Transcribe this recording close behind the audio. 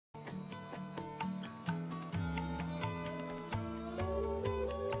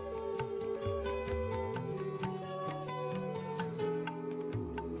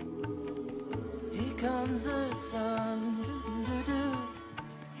comes the sun, doo-doo-doo.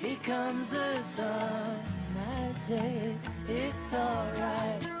 Here comes the sun. I say it's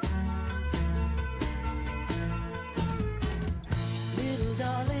alright. Little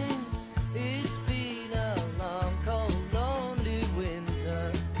darling, it's been a long, cold, lonely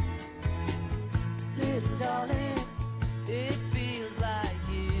winter. Little darling, it feels like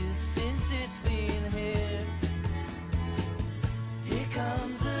years since it's been here. Here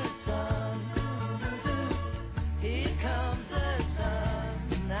comes the sun. Here comes the sun.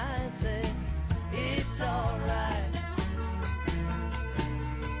 And I say it's alright.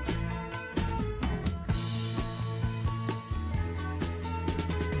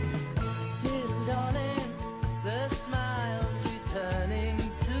 Little darling, the smiles returning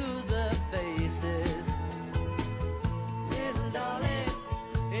to the faces. Little darling,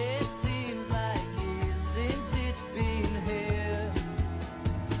 it seems like years since it's been here.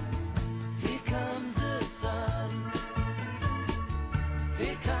 Here comes the sun.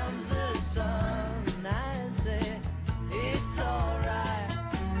 Here comes the sun. And I say it's alright.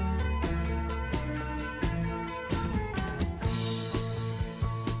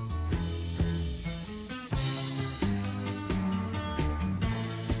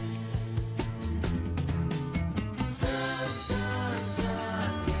 Sun, sun,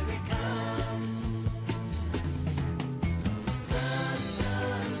 sun, here we come. Sun,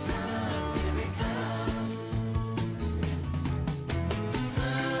 sun, sun, here we come.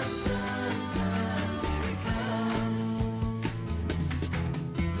 Sun, sun, sun, here we come. Sun,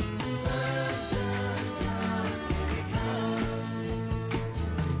 sun, sun, here we come.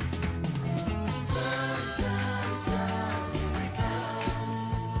 Sun, sun, sun, here we come.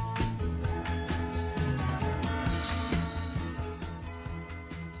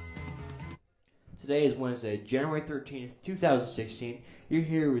 Today is Wednesday, January 13th, 2016. You're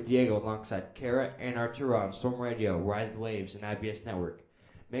here with Diego alongside Kara and Arturo on Storm Radio, Ride the Waves, and IBS Network.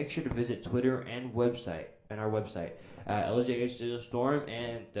 Make sure to visit Twitter and our website at LJH Digital Storm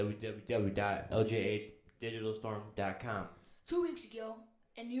and www.ljhdigitalstorm.com. 2 weeks ago,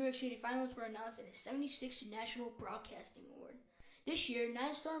 a New York City finalists were announced at the 76th National Broadcasting Award. This year,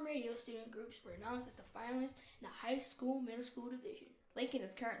 9 Storm Radio student groups were announced as the finalists in the high school, middle school division. Lincoln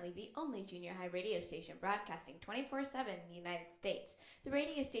is currently the only junior high radio station broadcasting 24/7 in the United States. The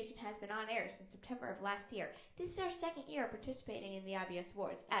radio station has been on air since September of last year. This is our second year participating in the IBS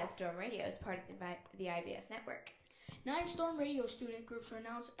Awards, as Storm Radio is part of the IBS network. 9 Storm Radio student groups were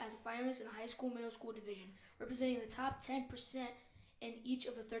announced as finalists in the high school, middle school division, representing the top 10% in each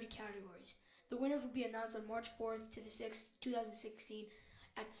of the 30 categories. The winners will be announced on March 4th to the 6th, 2016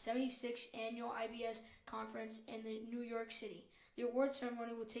 at the 76th Annual IBS Conference in New York City. The award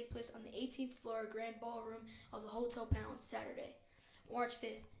ceremony will take place on the 18th floor Grand Ballroom of the Hotel Penn on Saturday, March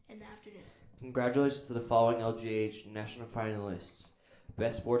 5th in the afternoon. Congratulations to the following LGH national finalists.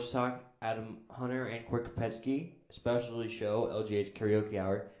 Best Sports Talk, Adam Hunter and Court Kopetsky. Specialty Show, LGH Karaoke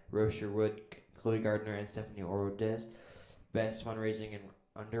Hour, Rose Sherwood, Chloe Gardner, and Stephanie Orodes. Best Fundraising and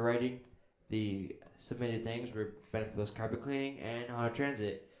Underwriting. The submitted things were Benefitless Carpet Cleaning and Honda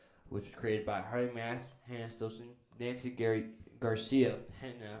Transit, which was created by Harley Mass, Hannah Stilson, Nancy Garcia,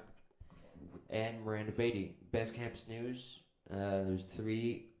 Henna, and Miranda Beatty. Best Campus News. There's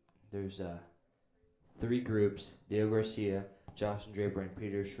three groups: Diego Garcia, Jocelyn Draper, and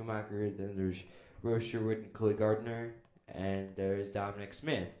Peter Schumacher. Then there's Rose Sherwood and Chloe Gardner, and there's Dominic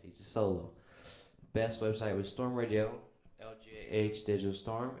Smith. He's a solo. Best website was Storm Radio, LJH Digital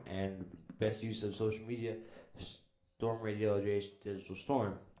Storm, and best use of social media, Storm Radio, LJH Digital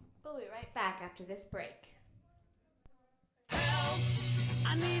Storm. We'll be right back after this break. Help!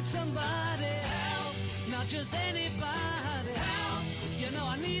 I need somebody. Help! Not just anybody. Help! You know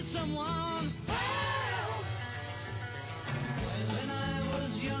I need someone. Help! When I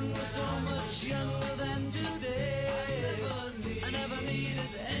was younger, so much younger than today, I never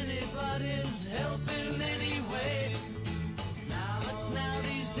needed anybody's help in any way. But now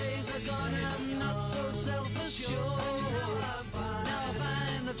these days are gone, I'm not so self-assured. Now I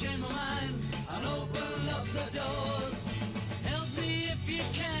find I've changed my mind and open up the doors. Help me if you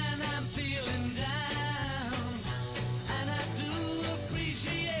can, I'm feeling down, and I do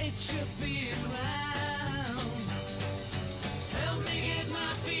appreciate you being around. Help me get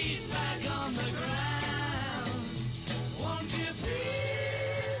my feet back on the ground.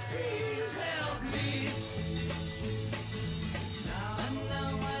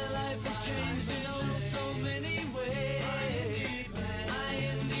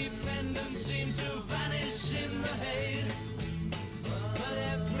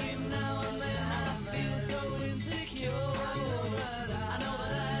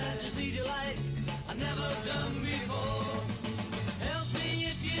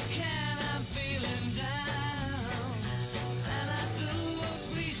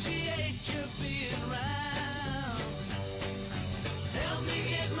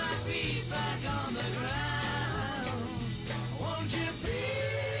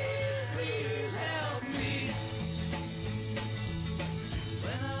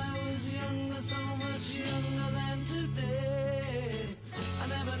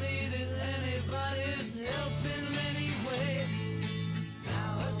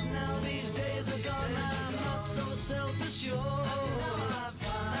 shore.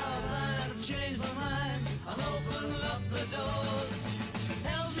 Now I've changed my mind. I'll open up the doors.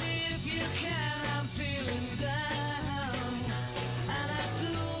 Help me if you can, I'm feeling down. And I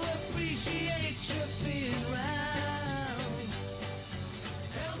do appreciate you being round.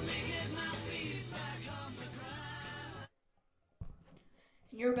 Help me get my feet back on the ground.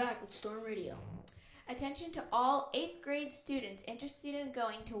 And you're back with Storm Radio. Attention to all 8th grade students interested in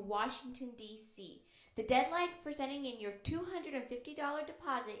going to Washington, D.C. The deadline for sending in your $250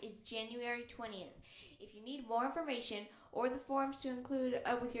 deposit is January 20th. If you need more information or the forms to include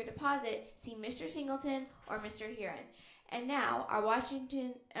with your deposit, see Mr. Singleton or Mr. Huron. And now our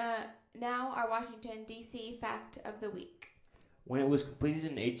Washington, D.C. fact of the week. When it was completed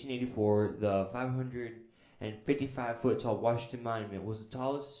in 1884, the 555-foot tall Washington Monument was the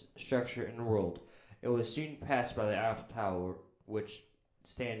tallest structure in the world. It was soon passed by the Eiffel Tower, which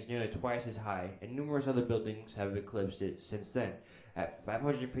stands nearly twice as high, and numerous other buildings have eclipsed it since then. At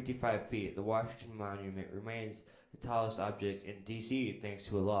 555 feet, the Washington Monument remains the tallest object in D.C. thanks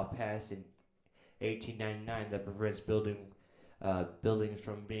to a law passed in 1899 that prevents buildings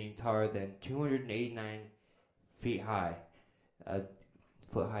from being taller than 289 feet high,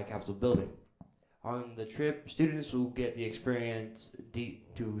 foot high Capitol building. On the trip, students will get the experience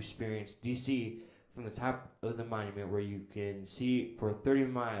to experience D.C. from the top of the monument, where you can see for 30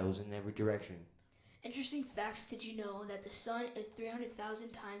 miles in every direction. Interesting facts. Did you know that the sun is 300,000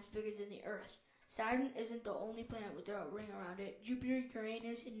 times bigger than the Earth? Saturn isn't the only planet with a ring around it. Jupiter,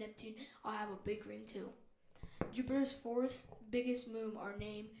 Uranus, and Neptune all have a big ring too. Jupiter's fourth biggest moon are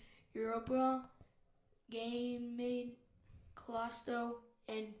named Europa, Ganymede, Callisto,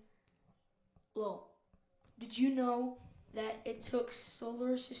 and Io. Did you know that it took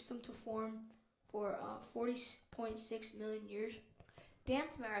solar system to form for 40.6 million years?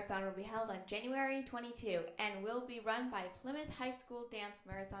 Dance Marathon will be held on January 22 and will be run by Plymouth High School Dance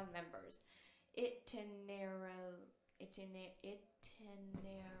Marathon members. Itinerary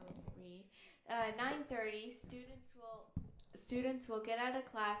 9:30. Students will get out of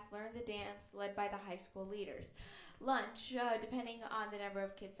class, learn the dance led by the high school leaders. Lunch, depending on the number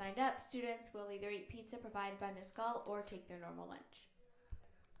of kids signed up, students will either eat pizza provided by Miss Gall or take their normal lunch.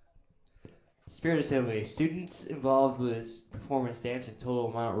 Spirit Assembly. Students involved with performance dance and total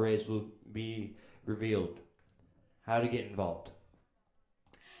amount raised will be revealed. How to get involved.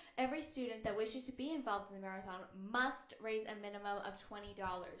 Every student that wishes to be involved in the marathon must raise a minimum of $20.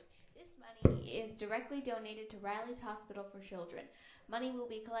 This money is directly donated to Riley's Hospital for Children. Money will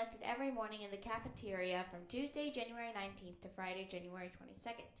be collected every morning in the cafeteria from Tuesday, January 19th to Friday, January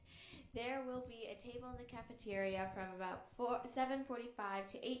 22nd. There will be a table in the cafeteria from about 7:45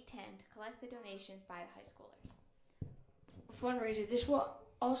 to 8:10 to collect the donations by the high schoolers. Fundraiser. This will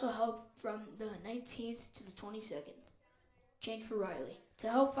also help from the 19th to the 22nd. Change for Riley. To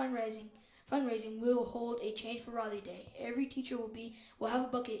help fundraising, we will hold a Change for Riley Day. Every teacher will have a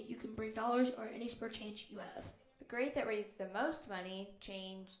bucket. You can bring dollars or any spare change you have. The grade that raises the most money,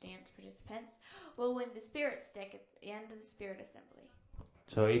 change dance participants, will win the Spirit Stick at the end of the Spirit Assembly.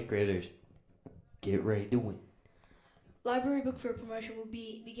 So 8th graders, get ready to win. Library book fair promotion will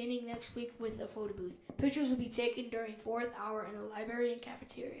be beginning next week with a photo booth. Pictures will be taken during 4th hour in the library and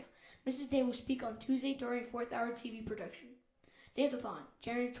cafeteria. Mrs. Day will speak on Tuesday during 4th hour TV production. Dance-a-thon,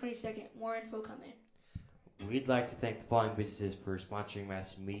 January 22nd. More info coming. We'd like to thank the following businesses for sponsoring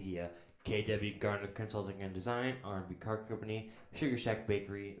Mass Media: KW Gardner Consulting and Design, R&B Car Company, Sugar Shack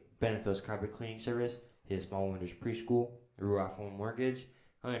Bakery, Benefil's Carpet Cleaning Service, His Small Wonders Preschool, Ruoff Home Mortgage,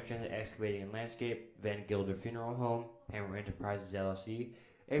 Hunter Transit Excavating and Landscape, Van Gilder Funeral Home, Hammer Enterprises LLC,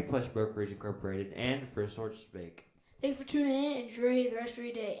 A Plus Brokerage Incorporated, and First Source Bank. Thanks for tuning in and enjoy the rest of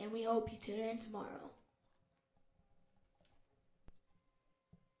your day, and we hope you tune in tomorrow.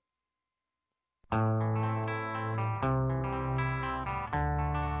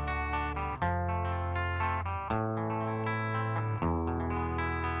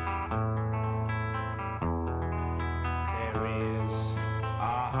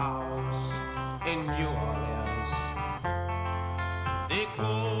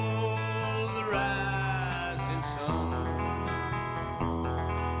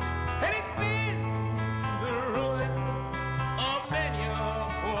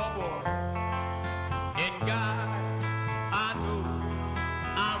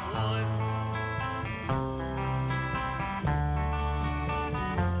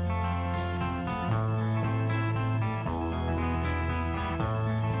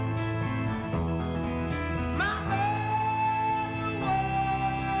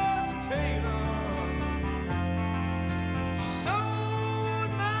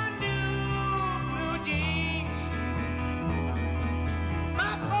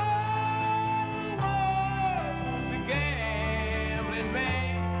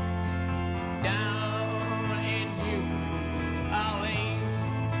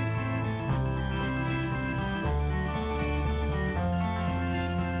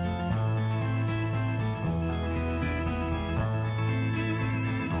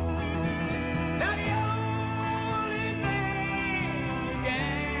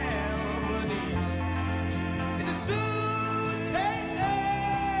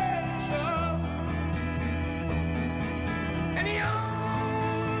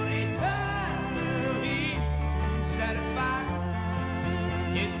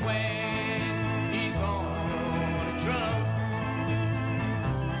 when he's on a drum.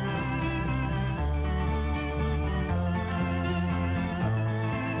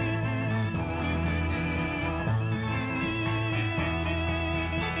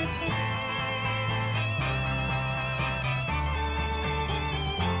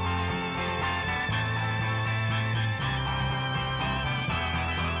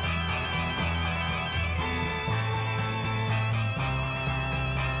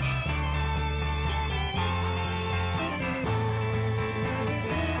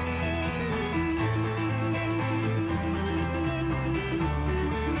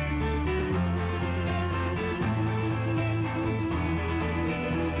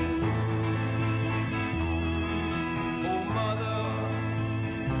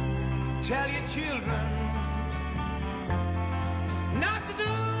 Tell your children